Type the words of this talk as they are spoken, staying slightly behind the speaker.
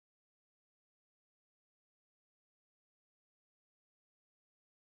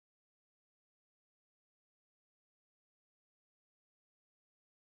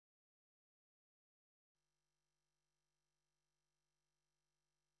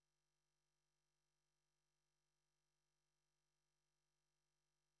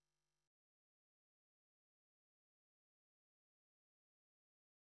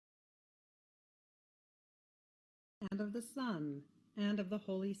and of the Son, and of the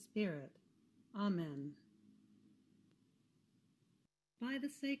Holy Spirit. Amen. By the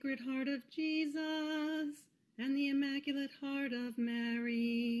Sacred Heart of Jesus and the Immaculate Heart of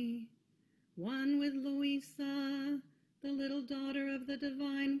Mary, one with Luisa, the little daughter of the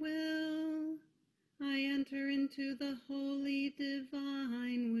divine will, I enter into the holy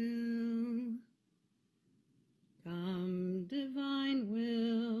divine will. Come, divine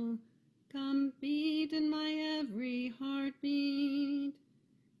will, come beat in my every heartbeat.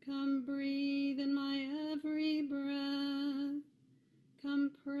 Come breathe in my every breath.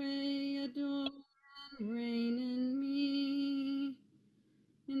 Come pray, adore, and reign in me.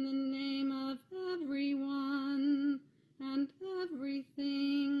 In the name of everyone and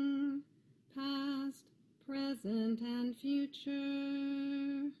everything, past, present, and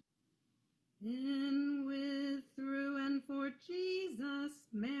future. In, with, through, and for Jesus,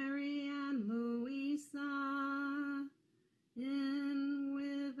 Mary and Luisa. In,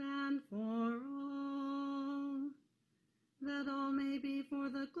 with, and for all, that all may be for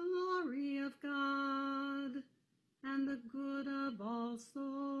the glory of God and the good of all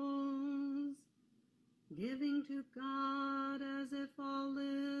souls, giving to God as if all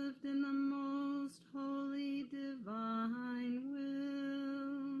lived in the most holy divine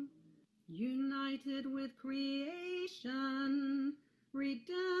will, united with creation,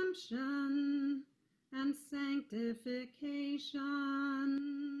 redemption, and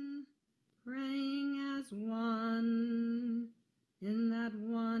sanctification, praying as one in that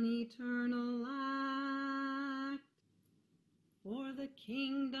one eternal act, for the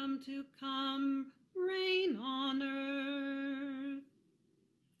kingdom to come, reign on earth.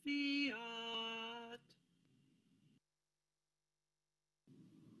 Fiat.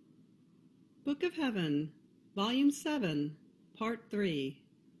 Book of Heaven, Volume 7, Part 3.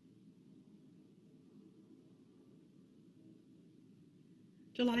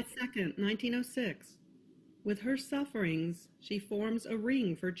 July 2nd, 1906. With her sufferings, she forms a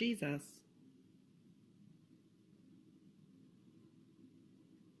ring for Jesus.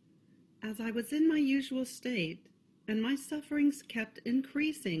 As I was in my usual state, and my sufferings kept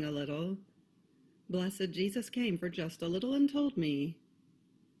increasing a little, blessed Jesus came for just a little and told me,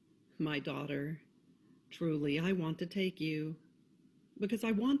 "My daughter, truly I want to take you, because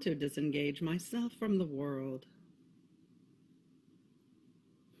I want to disengage myself from the world."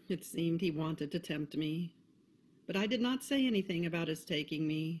 It seemed he wanted to tempt me, but I did not say anything about his taking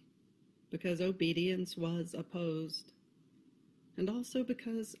me, because obedience was opposed, and also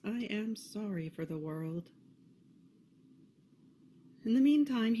because I am sorry for the world. In the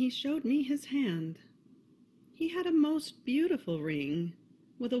meantime, he showed me his hand. He had a most beautiful ring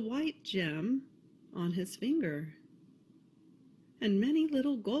with a white gem on his finger, and many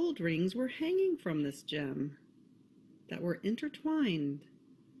little gold rings were hanging from this gem that were intertwined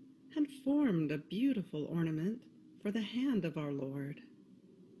and formed a beautiful ornament for the hand of our Lord.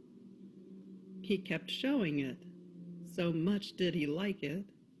 He kept showing it, so much did he like it.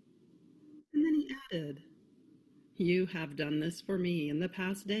 And then he added, "You have done this for me in the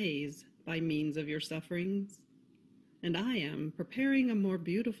past days by means of your sufferings, and I am preparing a more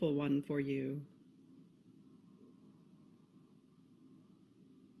beautiful one for you."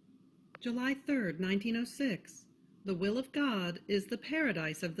 July 3rd, 1906. The will of God is the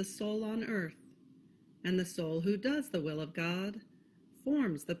paradise of the soul on earth, and the soul who does the will of God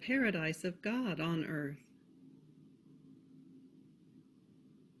forms the paradise of God on earth.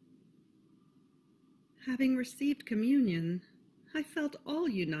 Having received communion, I felt all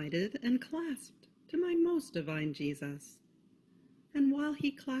united and clasped to my most divine Jesus, and while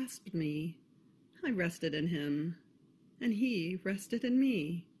he clasped me, I rested in him, and he rested in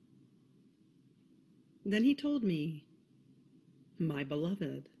me. Then he told me, "My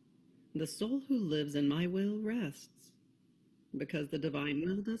beloved, the soul who lives in my will rests, because the divine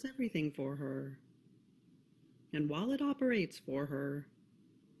will does everything for her. And while it operates for her,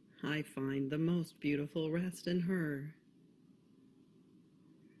 I find the most beautiful rest in her."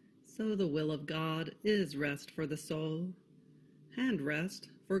 So the will of God is rest for the soul, and rest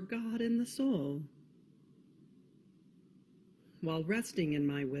for God in the soul. While resting in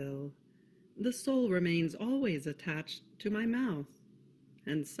my will, the soul remains always attached to my mouth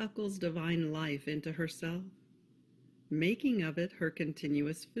and suckles divine life into herself, making of it her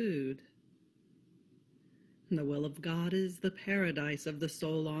continuous food. The will of God is the paradise of the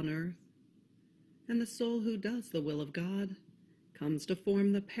soul on earth, and the soul who does the will of God comes to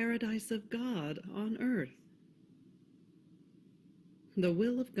form the paradise of God on earth. The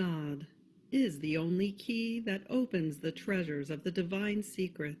will of God is the only key that opens the treasures of the divine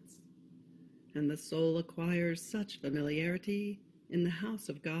secrets, and the soul acquires such familiarity in the house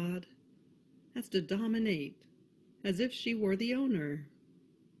of God as to dominate as if she were the owner.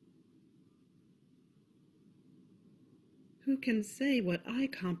 Who can say what I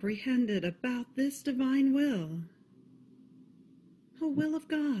comprehended about this divine will? A will of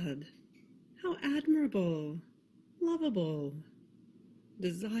God, how admirable, lovable,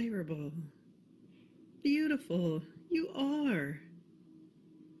 desirable, beautiful you are.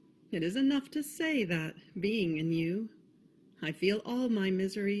 It is enough to say that, being in you, I feel all my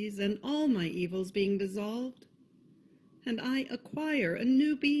miseries and all my evils being dissolved, and I acquire a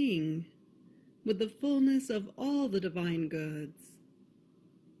new being with the fullness of all the divine goods.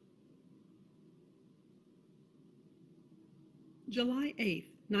 July 8th,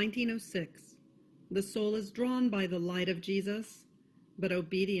 1906. The soul is drawn by the light of Jesus, but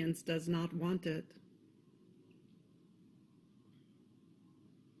obedience does not want it.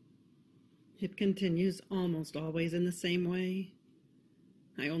 It continues almost always in the same way.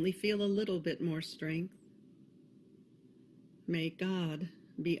 I only feel a little bit more strength. May God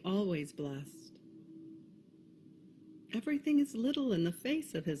be always blessed. Everything is little in the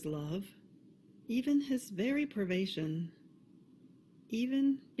face of his love, even his very privation,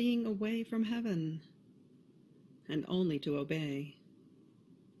 even being away from heaven, and only to obey.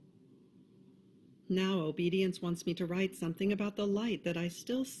 Now obedience wants me to write something about the light that I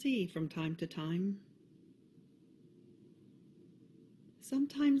still see from time to time.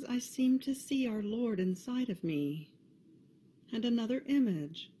 Sometimes I seem to see our Lord inside of me, and another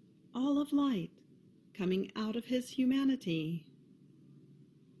image, all of light, coming out of his humanity.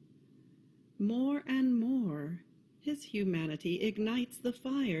 More and more, his humanity ignites the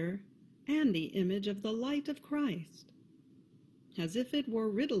fire and the image of the light of Christ, as if it were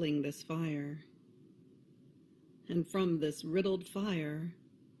riddling this fire. And from this riddled fire,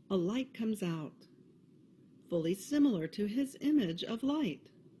 a light comes out, fully similar to his image of light.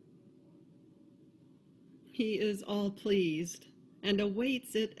 He is all pleased and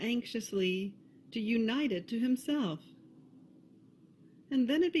awaits it anxiously to unite it to himself. And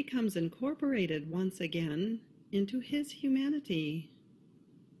then it becomes incorporated once again into his humanity.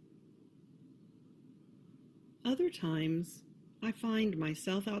 Other times, I find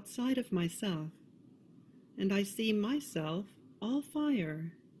myself outside of myself, and I see myself all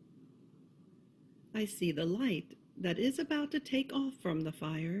fire. I see the light that is about to take off from the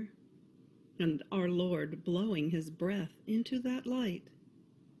fire, and our Lord blowing his breath into that light.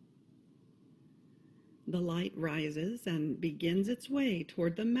 The light rises and begins its way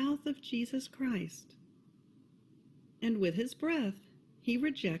toward the mouth of Jesus Christ. And with his breath, he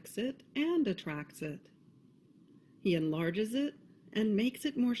rejects it and attracts it. He enlarges it and makes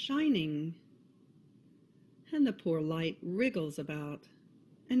it more shining. And the poor light wriggles about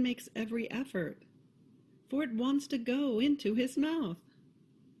and makes every effort, for it wants to go into his mouth.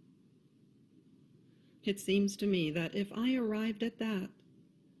 It seems to me that if I arrived at that,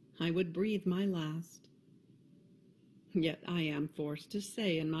 I would breathe my last. Yet I am forced to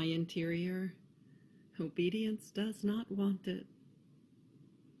say in my interior, obedience does not want it,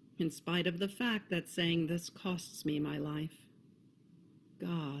 in spite of the fact that saying this costs me my life.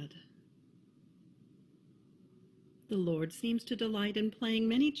 God. The Lord seems to delight in playing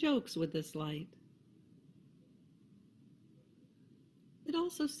many jokes with this light. It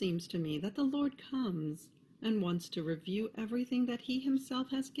also seems to me that the Lord comes and wants to review everything that he himself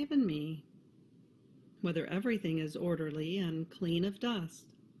has given me, whether everything is orderly and clean of dust.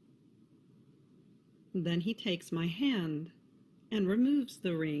 Then he takes my hand and removes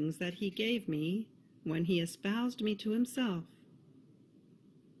the rings that he gave me when he espoused me to himself.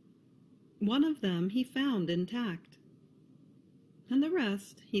 One of them he found intact, and the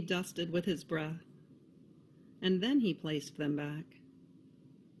rest he dusted with his breath, and then he placed them back.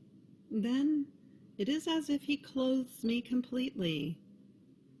 Then it is as if he clothes me completely,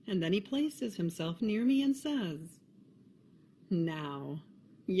 and then he places himself near me and says, "Now,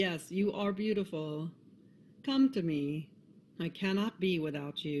 yes, you are beautiful. Come to me. I cannot be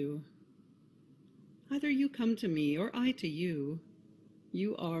without you. Either you come to me or I to you.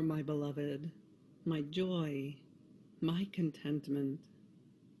 You are my beloved, my joy, my contentment."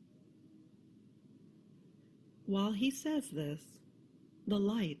 While he says this, the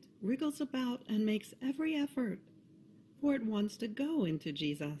light wriggles about and makes every effort, for it wants to go into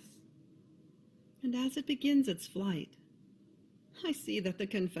Jesus. And as it begins its flight, I see that the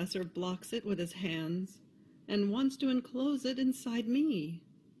confessor blocks it with his hands and wants to enclose it inside me.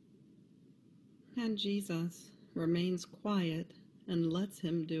 And Jesus remains quiet and lets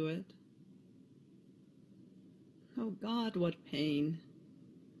him do it. Oh God, what pain!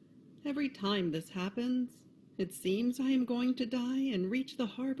 Every time this happens, it seems I am going to die and reach the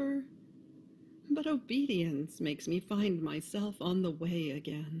harbor, but obedience makes me find myself on the way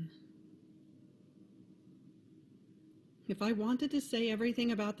again. If I wanted to say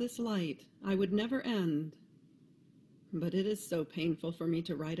everything about this light, I would never end. But it is so painful for me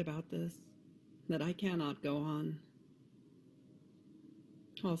to write about this that I cannot go on.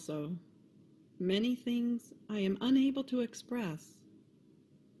 Also, many things I am unable to express.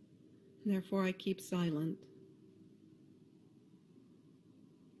 Therefore, I keep silent.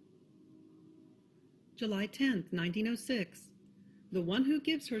 July 10th, 1906. The one who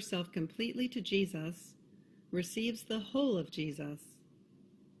gives herself completely to Jesus receives the whole of Jesus.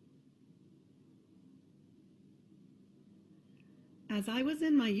 As I was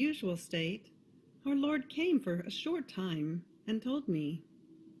in my usual state, our Lord came for a short time and told me,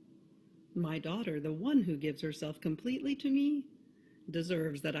 "My daughter, the one who gives herself completely to me,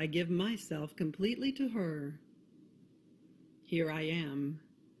 deserves that I give myself completely to her. Here I am,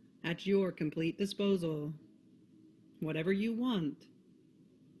 at your complete disposal. Whatever you want,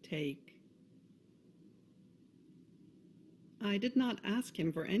 take." I did not ask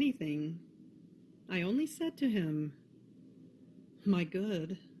him for anything. I only said to him, "My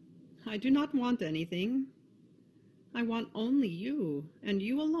good, I do not want anything. I want only you, and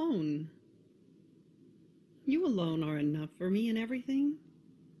you alone. You alone are enough for me in everything,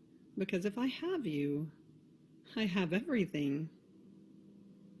 because if I have you, I have everything."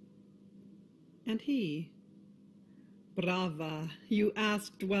 And he, "Brava, you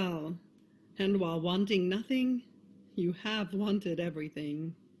asked well, and while wanting nothing, you have wanted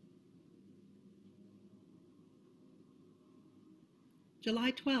everything."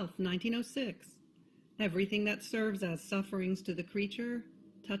 July 12th, 1906. Everything that serves as sufferings to the creature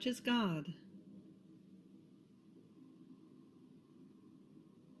touches God.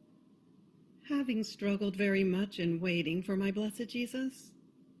 Having struggled very much in waiting for my blessed Jesus,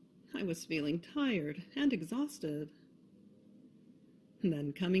 I was feeling tired and exhausted.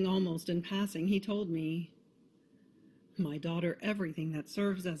 Then, coming almost in passing, he told me, "My daughter, everything that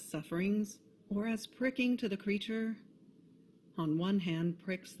serves as sufferings or as pricking to the creature, on one hand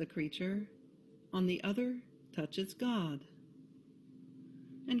pricks the creature, on the other touches God.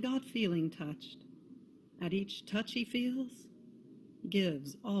 And God, feeling touched, at each touch he feels,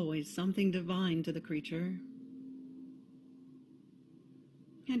 gives always something divine to the creature."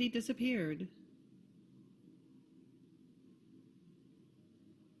 And he disappeared.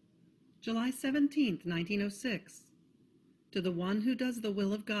 July 17th, 1906. To the one who does the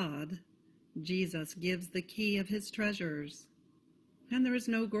will of God, Jesus gives the key of his treasures, and there is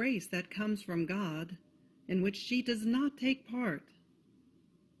no grace that comes from God in which she does not take part.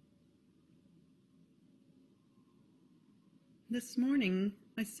 This morning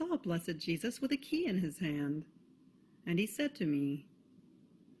I saw blessed Jesus with a key in his hand, and he said to me,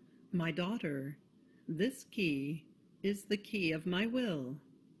 "My daughter, this key is the key of my will.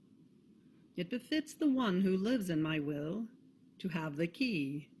 It befits the one who lives in my will to have the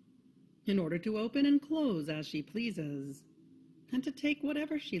key, in order to open and close as she pleases, and to take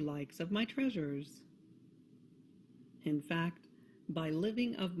whatever she likes of my treasures. In fact, by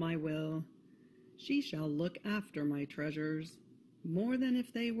living of my will, she shall look after my treasures more than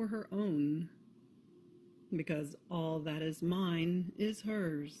if they were her own, because all that is mine is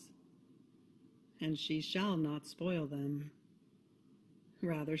hers, and she shall not spoil them.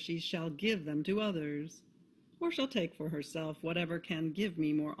 Rather, she shall give them to others, or shall take for herself whatever can give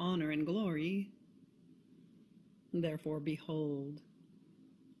me more honor and glory. Therefore, behold,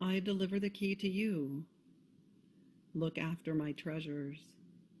 I deliver the key to you. Look after my treasures."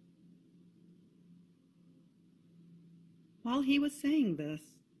 While he was saying this,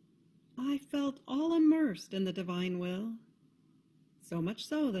 I felt all immersed in the divine will, so much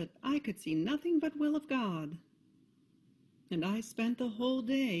so that I could see nothing but will of God. And I spent the whole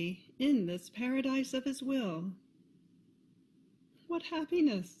day in this paradise of his will. What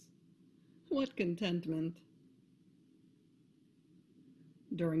happiness! What contentment!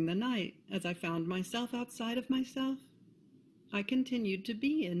 During the night, as I found myself outside of myself, I continued to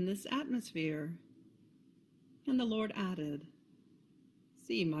be in this atmosphere. And the Lord added,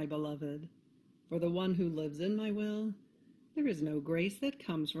 "See, my beloved, for the one who lives in my will, there is no grace that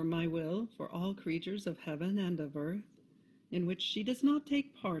comes from my will for all creatures of heaven and of earth, in which she does not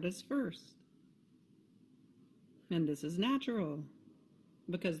take part as first. And this is natural,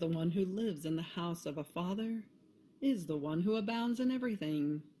 because the one who lives in the house of a father is the one who abounds in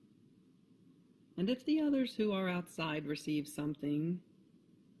everything. And if the others who are outside receive something,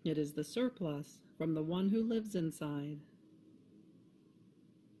 it is the surplus from the one who lives inside."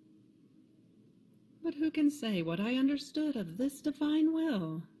 But who can say what I understood of this divine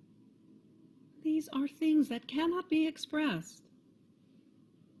will? These are things that cannot be expressed.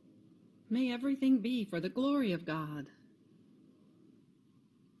 May everything be for the glory of God.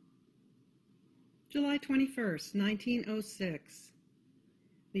 July 21st, 1906.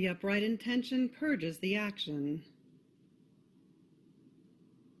 The upright intention purges the action.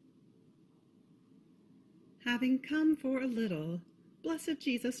 Having come for a little, blessed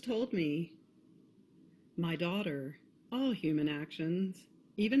Jesus told me, "My daughter, all human actions,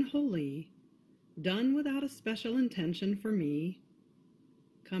 even holy, done without a special intention for me,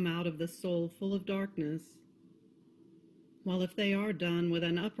 come out of the soul full of darkness, while if they are done with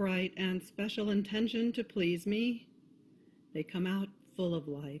an upright and special intention to please me, they come out full of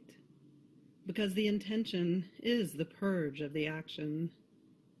light, because the intention is the purge of the action."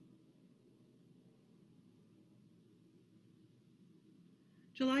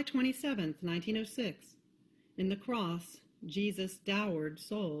 July 27th, 1906. In the cross, Jesus dowered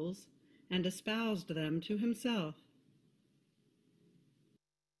souls and espoused them to himself.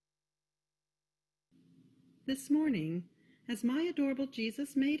 This morning, as my adorable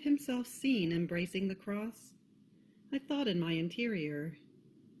Jesus made himself seen embracing the cross, I thought in my interior,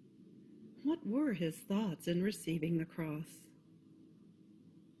 what were his thoughts in receiving the cross?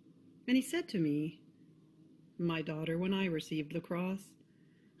 And he said to me, "My daughter, when I received the cross,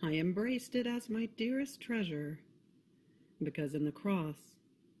 I embraced it as my dearest treasure, because in the cross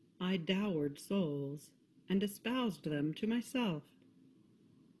I dowered souls and espoused them to myself."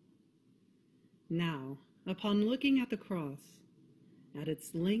 Now, upon looking at the cross, at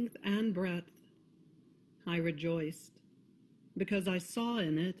its length and breadth, I rejoiced, because I saw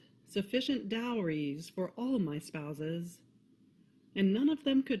in it sufficient dowries for all my spouses, and none of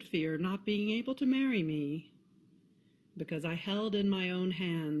them could fear not being able to marry me, because I held in my own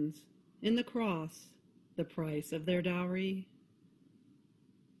hands, in the cross, the price of their dowry.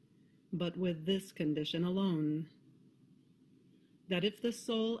 But with this condition alone, that if the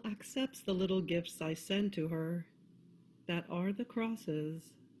soul accepts the little gifts I send to her, that are the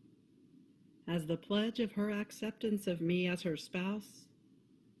crosses, as the pledge of her acceptance of me as her spouse,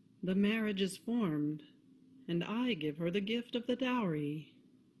 the marriage is formed, and I give her the gift of the dowry.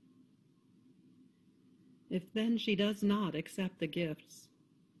 If then she does not accept the gifts,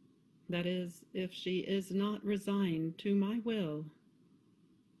 that is, if she is not resigned to my will,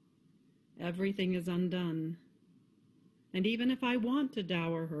 everything is undone, and even if I want to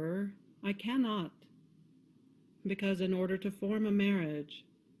dower her, I cannot, because in order to form a marriage,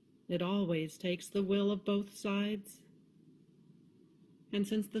 it always takes the will of both sides. And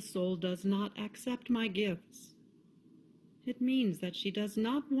since the soul does not accept my gifts, it means that she does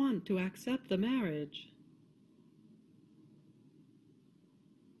not want to accept the marriage.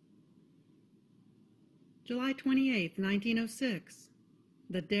 July 28th, 1906.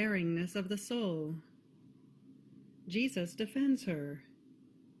 The daringness of the soul. Jesus defends her.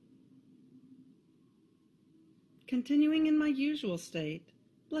 Continuing in my usual state,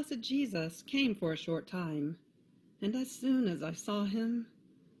 blessed Jesus came for a short time, and as soon as I saw him,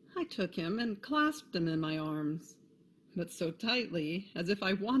 I took him and clasped him in my arms, but so tightly as if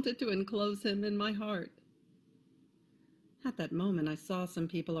I wanted to enclose him in my heart. At that moment I saw some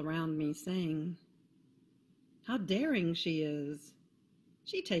people around me saying, "How daring she is!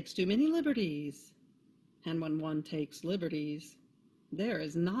 She takes too many liberties." And when one takes liberties, there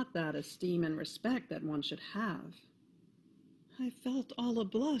is not that esteem and respect that one should have. I felt all a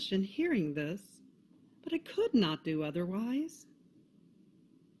blush in hearing this, but I could not do otherwise.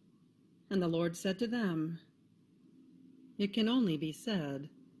 And the Lord said to them, "It can only be said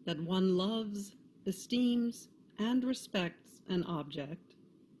that one loves, esteems, and respects an object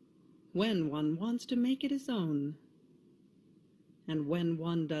when one wants to make it his own. And when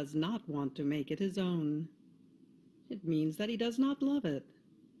one does not want to make it his own, it means that he does not love it,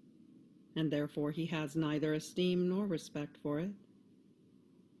 and therefore he has neither esteem nor respect for it.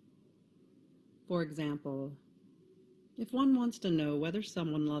 For example, if one wants to know whether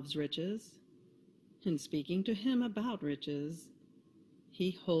someone loves riches, in speaking to him about riches,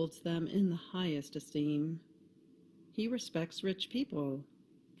 he holds them in the highest esteem. He respects rich people,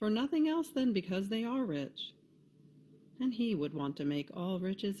 for nothing else than because they are rich, and he would want to make all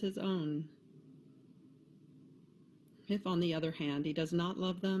riches his own. If, on the other hand, he does not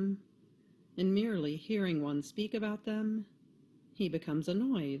love them, in merely hearing one speak about them, he becomes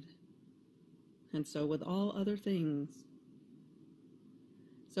annoyed, and so with all other things.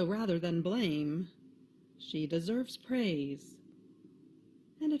 So rather than blame, she deserves praise,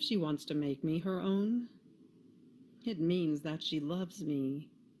 and if she wants to make me her own, it means that she loves me,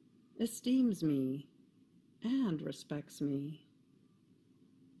 esteems me, and respects me.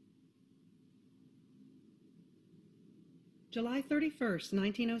 July 31st,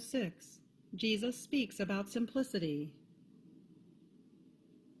 1906. Jesus speaks about simplicity.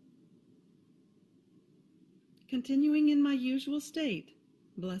 Continuing in my usual state,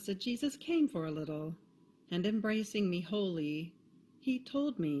 blessed Jesus came for a little, and embracing me wholly, he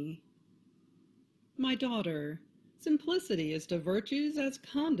told me, "My daughter, simplicity is to virtues as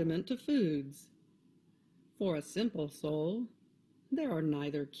condiment to foods. For a simple soul, there are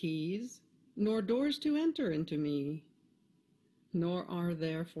neither keys nor doors to enter into me, nor are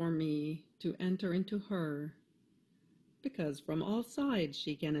there for me to enter into her, because from all sides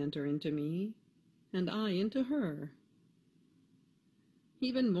she can enter into me, and I into her.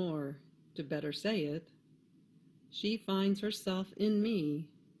 Even more, to better say it, she finds herself in me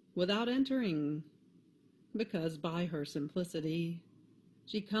without entering, because by her simplicity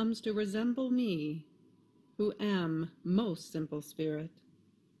she comes to resemble me, who am most simple spirit,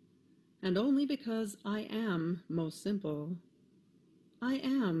 and only because I am most simple, I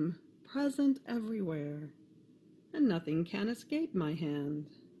am present everywhere, and nothing can escape my hand.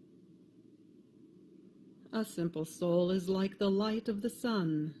 A simple soul is like the light of the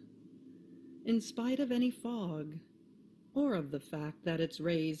sun. In spite of any fog, or of the fact that its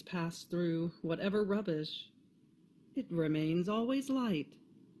rays pass through whatever rubbish, it remains always light.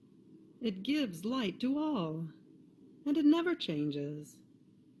 It gives light to all, and it never changes.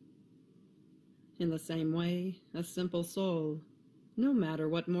 In the same way, a simple soul, no matter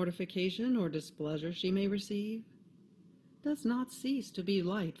what mortification or displeasure she may receive, does not cease to be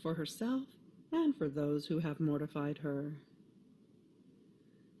light for herself and for those who have mortified her.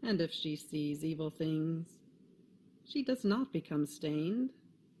 And if she sees evil things, she does not become stained,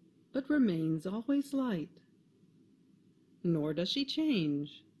 but remains always light. Nor does she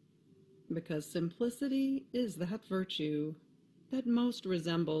change, because simplicity is that virtue that most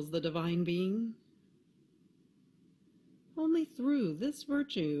resembles the divine being. Only through this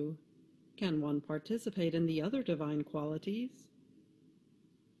virtue can one participate in the other divine qualities,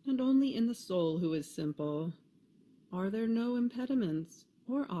 and only in the soul who is simple are there no impediments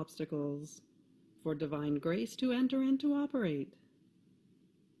or obstacles for divine grace to enter and to operate.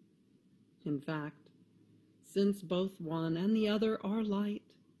 In fact, since both one and the other are light,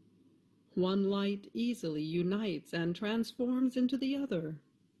 one light easily unites and transforms into the other.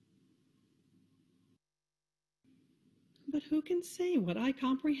 But who can say what I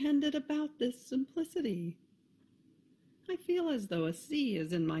comprehended about this simplicity? I feel as though a sea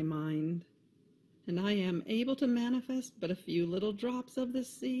is in my mind, and I am able to manifest but a few little drops of this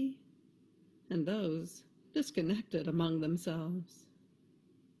sea, and those disconnected among themselves.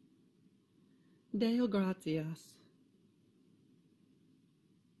 Deo gratias.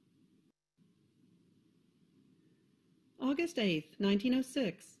 August 8th,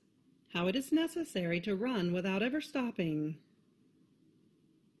 1906. How it is necessary to run without ever stopping.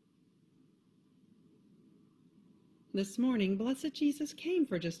 This morning, blessed Jesus came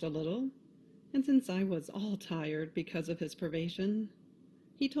for just a little, and since I was all tired because of his privation,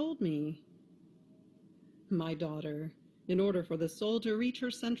 he told me, "My daughter, in order for the soul to reach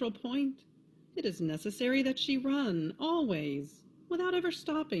her central point, it is necessary that she run, always, without ever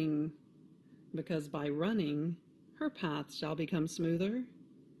stopping, because by running, her path shall become smoother,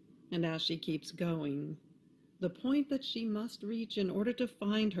 and as she keeps going, the point that she must reach in order to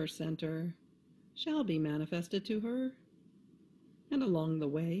find her center shall be manifested to her, and along the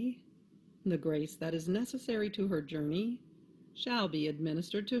way, the grace that is necessary to her journey shall be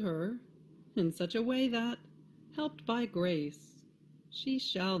administered to her in such a way that, helped by grace, she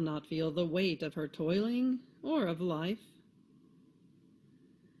shall not feel the weight of her toiling or of life.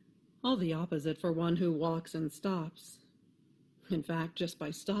 All the opposite for one who walks and stops. In fact, just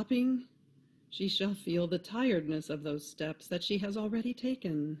by stopping, she shall feel the tiredness of those steps that she has already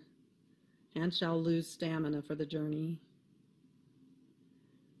taken, and shall lose stamina for the journey.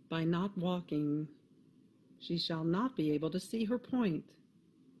 By not walking, she shall not be able to see her point,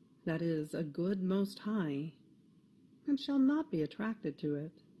 that is, a good most high, and shall not be attracted to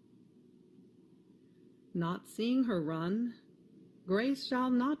it. Not seeing her run, grace shall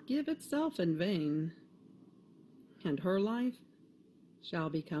not give itself in vain, and her life shall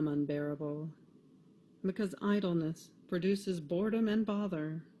become unbearable, because idleness produces boredom and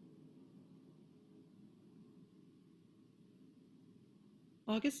bother.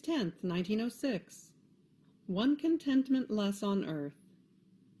 August 10th, 1906. One contentment less on earth,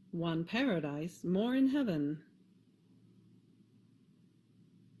 one paradise more in heaven.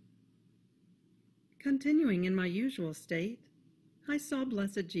 Continuing in my usual state, I saw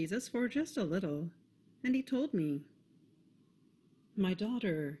blessed Jesus for just a little, And he told me, "My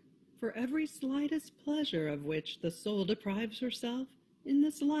daughter, for every slightest pleasure of which the soul deprives herself in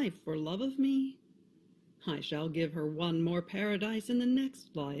this life for love of me, I shall give her one more paradise in the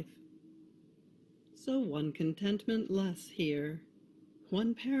next life. So one contentment less here,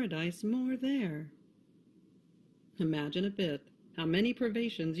 one paradise more there. Imagine a bit how many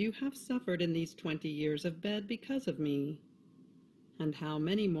privations you have suffered in these 20 years of bed because of me, and how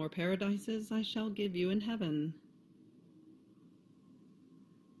many more paradises I shall give you in heaven."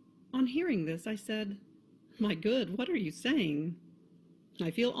 On hearing this, I said, "My good, what are you saying?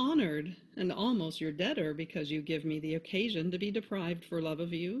 I feel honored and almost your debtor because you give me the occasion to be deprived for love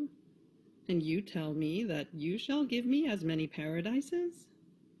of you, and you tell me that you shall give me as many paradises?"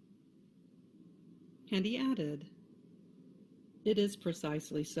 And he added, "It is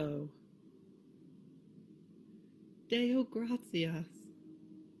precisely so." Deo gratias.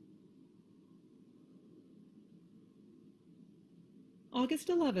 August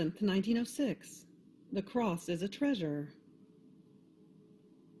 11th, 1906. The cross is a treasure.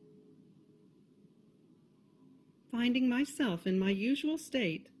 Finding myself in my usual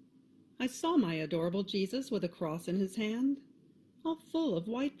state, I saw my adorable Jesus with a cross in his hand, all full of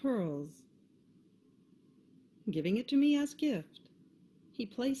white pearls. Giving it to me as gift, he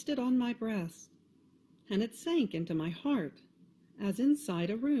placed it on my breast, and it sank into my heart as inside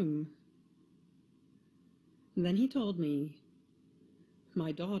a room. Then he told me,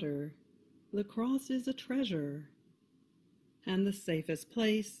 "My daughter, the cross is a treasure, and the safest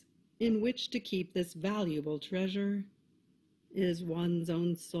place in which to keep this valuable treasure is one's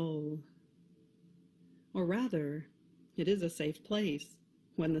own soul. Or rather, it is a safe place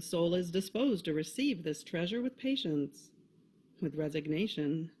when the soul is disposed to receive this treasure with patience, with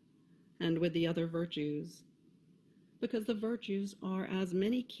resignation, and with the other virtues, because the virtues are as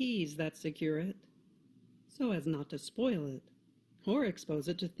many keys that secure it, so as not to spoil it, or expose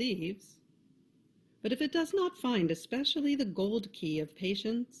it to thieves. But if it does not find especially the gold key of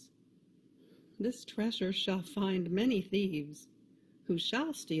patience, this treasure shall find many thieves, who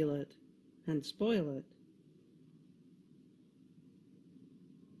shall steal it and spoil it."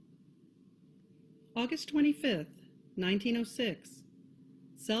 August 25th, 1906.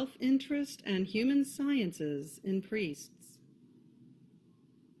 Self-interest and human sciences in priests.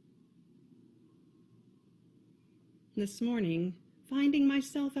 This morning, finding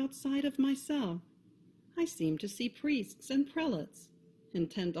myself outside of myself, I seemed to see priests and prelates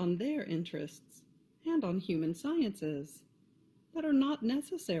intent on their interests and on human sciences that are not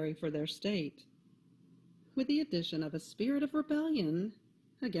necessary for their state, with the addition of a spirit of rebellion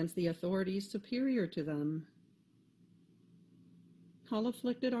against the authorities superior to them. All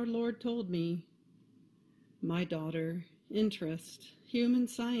afflicted, our Lord told me, "My daughter, interest, human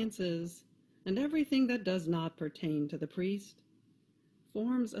sciences, and everything that does not pertain to the priest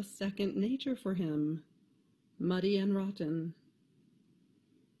forms a second nature for him, muddy and rotten.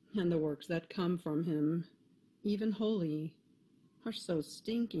 And the works that come from him, even holy, are so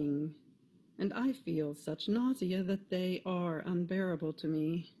stinking, and I feel such nausea that they are unbearable to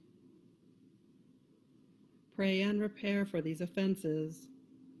me. Pray and repair for these offenses,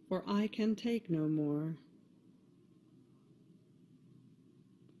 for I can take no more."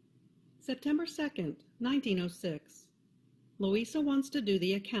 September 2nd, 1906. Luisa wants to do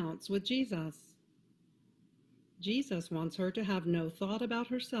the accounts with Jesus. Jesus wants her to have no thought about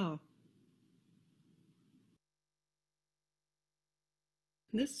herself.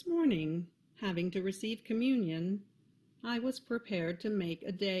 This morning, having to receive communion, I was prepared to make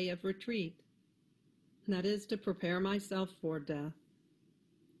a day of retreat. That is, to prepare myself for death.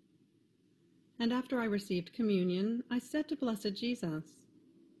 And after I received communion, I said to Blessed Jesus,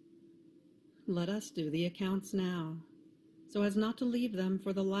 "Let us do the accounts now, so as not to leave them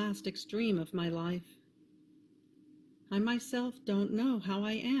for the last extreme of my life. I myself don't know how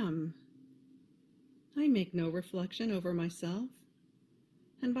I am. I make no reflection over myself,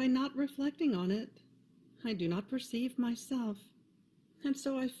 and by not reflecting on it, I do not perceive myself, and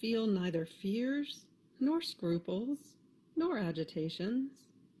so I feel neither fears, nor scruples, nor agitations,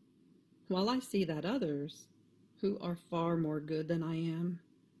 while I see that others, who are far more good than I am,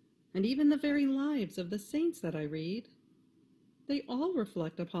 and even the very lives of the saints that I read, they all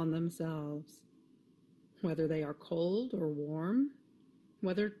reflect upon themselves, whether they are cold or warm,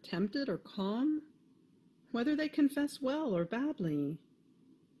 whether tempted or calm, whether they confess well or badly.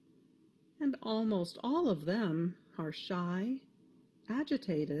 And almost all of them are shy,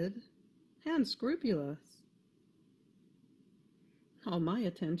 agitated, and scrupulous. All my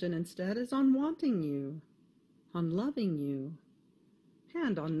attention instead is on wanting you, on loving you,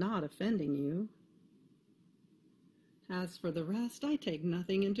 and on not offending you. As for the rest, I take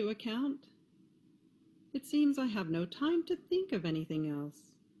nothing into account. It seems I have no time to think of anything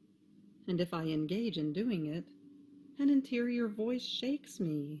else, and if I engage in doing it, an interior voice shakes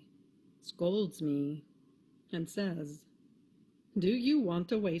me, scolds me, and says, "Do you want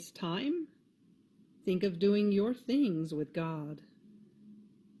to waste time? Think of doing your things with God."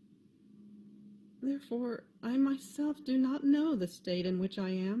 Therefore, I myself do not know the state in which I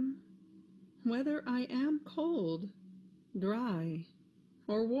am, whether I am cold, dry,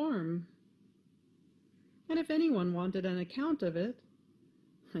 or warm. And if anyone wanted an account of it,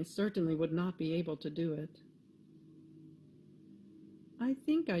 I certainly would not be able to do it. I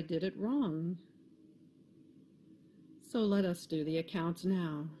think I did it wrong. So let us do the accounts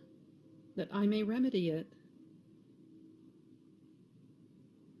now, that I may remedy it.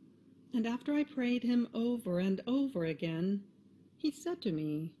 And after I prayed him over and over again, he said to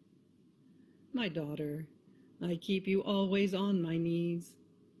me, "My daughter, I keep you always on my knees,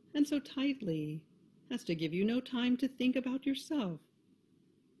 and so tightly as to give you no time to think about yourself.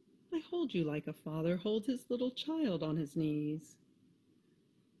 I hold you like a father holds his little child on his knees.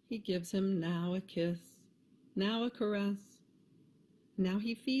 He gives him now a kiss, now a caress. Now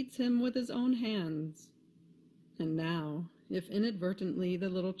he feeds him with his own hands. And now, if inadvertently the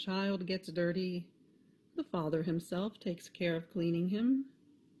little child gets dirty, the father himself takes care of cleaning him.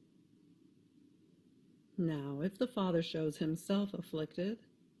 Now, if the father shows himself afflicted,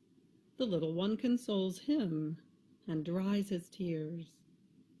 the little one consoles him and dries his tears.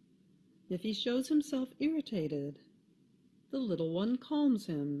 If he shows himself irritated, the little one calms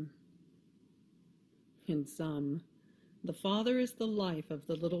him. In sum, the father is the life of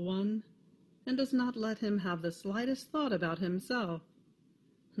the little one, and does not let him have the slightest thought about himself,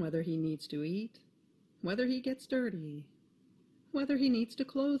 whether he needs to eat, whether he gets dirty, whether he needs to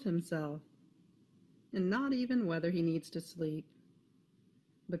clothe himself, and not even whether he needs to sleep,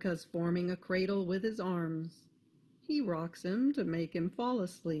 because forming a cradle with his arms, he rocks him to make him fall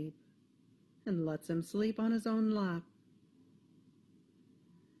asleep, and lets him sleep on his own lap.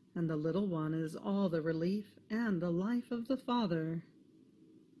 And the little one is all the relief and the life of the father,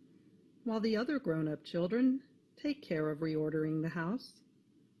 while the other grown-up children take care of reordering the house,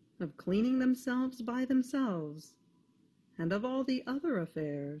 of cleaning themselves by themselves, and of all the other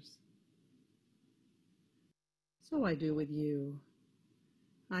affairs. So I do with you.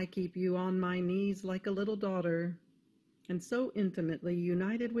 I keep you on my knees like a little daughter, and so intimately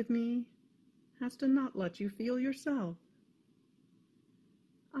united with me as to not let you feel yourself.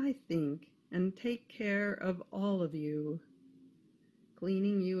 I think and take care of all of you,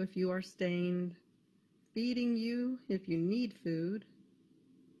 cleaning you if you are stained, feeding you if you need food.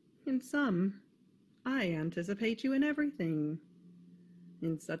 In sum, I anticipate you in everything,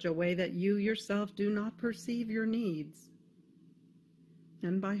 in such a way that you yourself do not perceive your needs.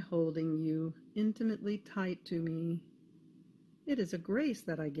 And by holding you intimately tight to me, it is a grace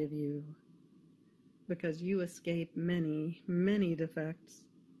that I give you, because you escape many, many defects.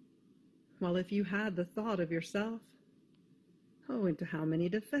 While if you had the thought of yourself, oh, into how many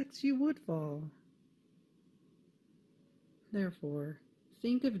defects you would fall. Therefore,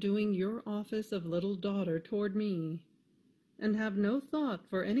 think of doing your office of little daughter toward me, and have no thought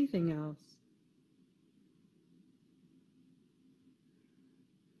for anything else.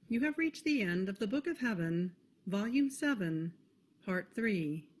 You have reached the end of the Book of Heaven, Volume 7, Part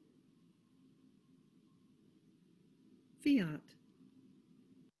 3. Fiat.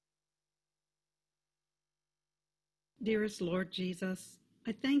 Dearest Lord Jesus,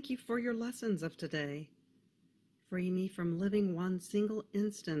 I thank you for your lessons of today. Free me from living one single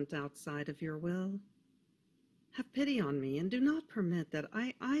instant outside of your will. Have pity on me, and do not permit that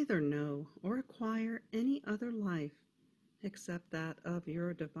I either know or acquire any other life except that of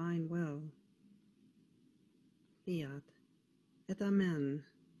your divine will. Fiat et Amen.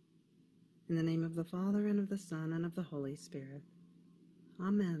 In the name of the Father, and of the Son, and of the Holy Spirit.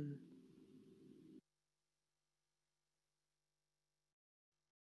 Amen.